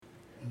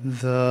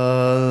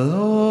The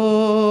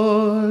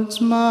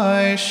Lord's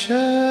my shepherd,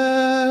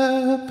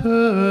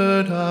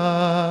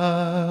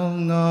 I'll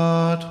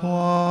not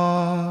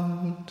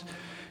want.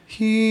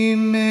 He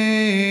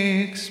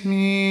makes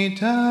me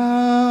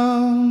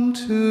down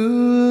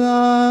to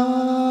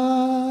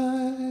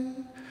lie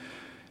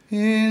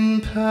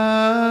in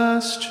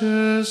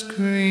pastures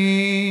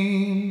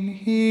green.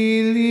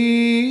 He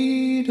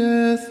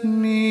leadeth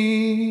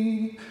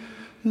me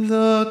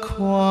the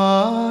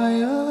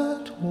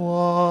quiet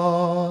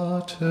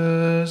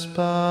waters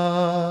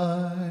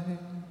by.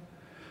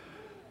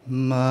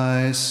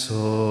 My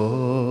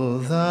soul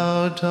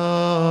thou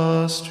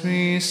dost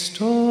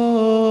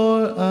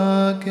restore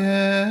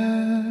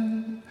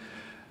again,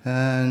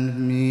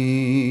 and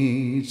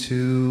me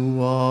to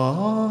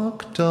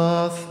walk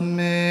doth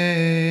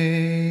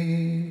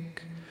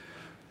make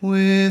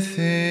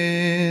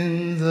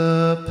within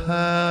the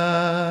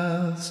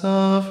paths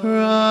of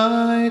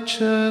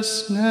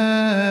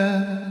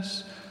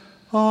righteousness,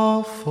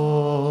 all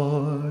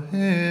for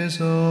his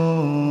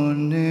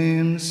own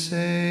name's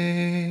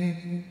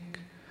sake.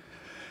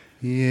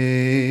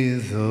 Yea,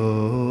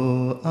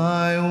 though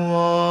I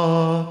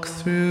walk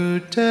through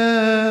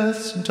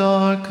death's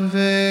dark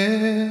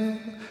vale,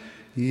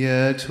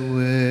 yet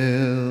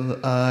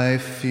will I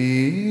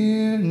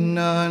fear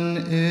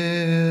none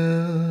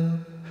ill,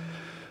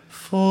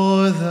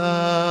 for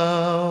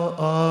thou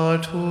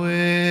art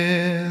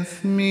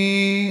with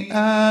me,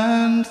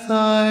 and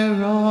thy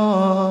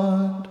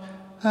rod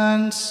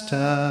and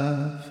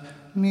staff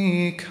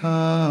me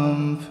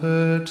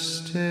comfort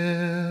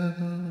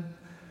still.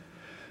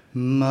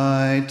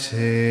 My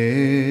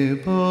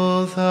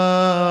table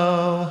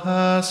thou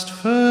hast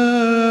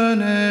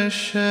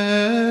furnished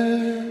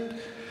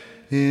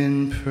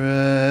in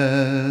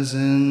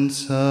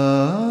presence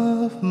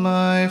of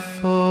my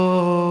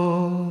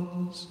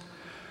foes.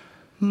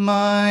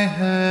 My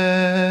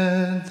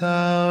head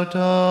thou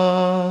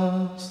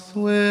dost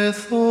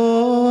with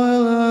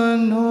oil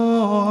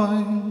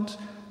anoint,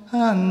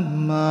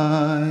 and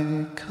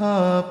my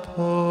cup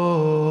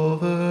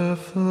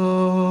overflows.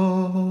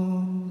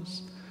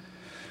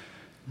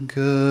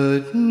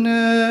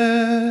 Goodness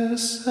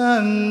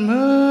and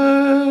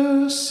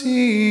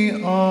mercy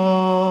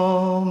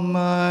all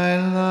my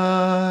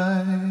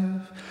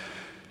life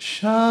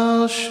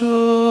shall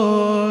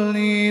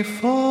surely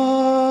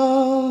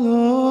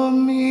follow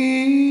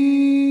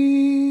me,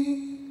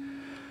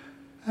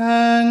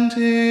 and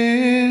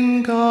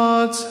in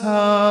God's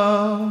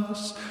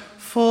house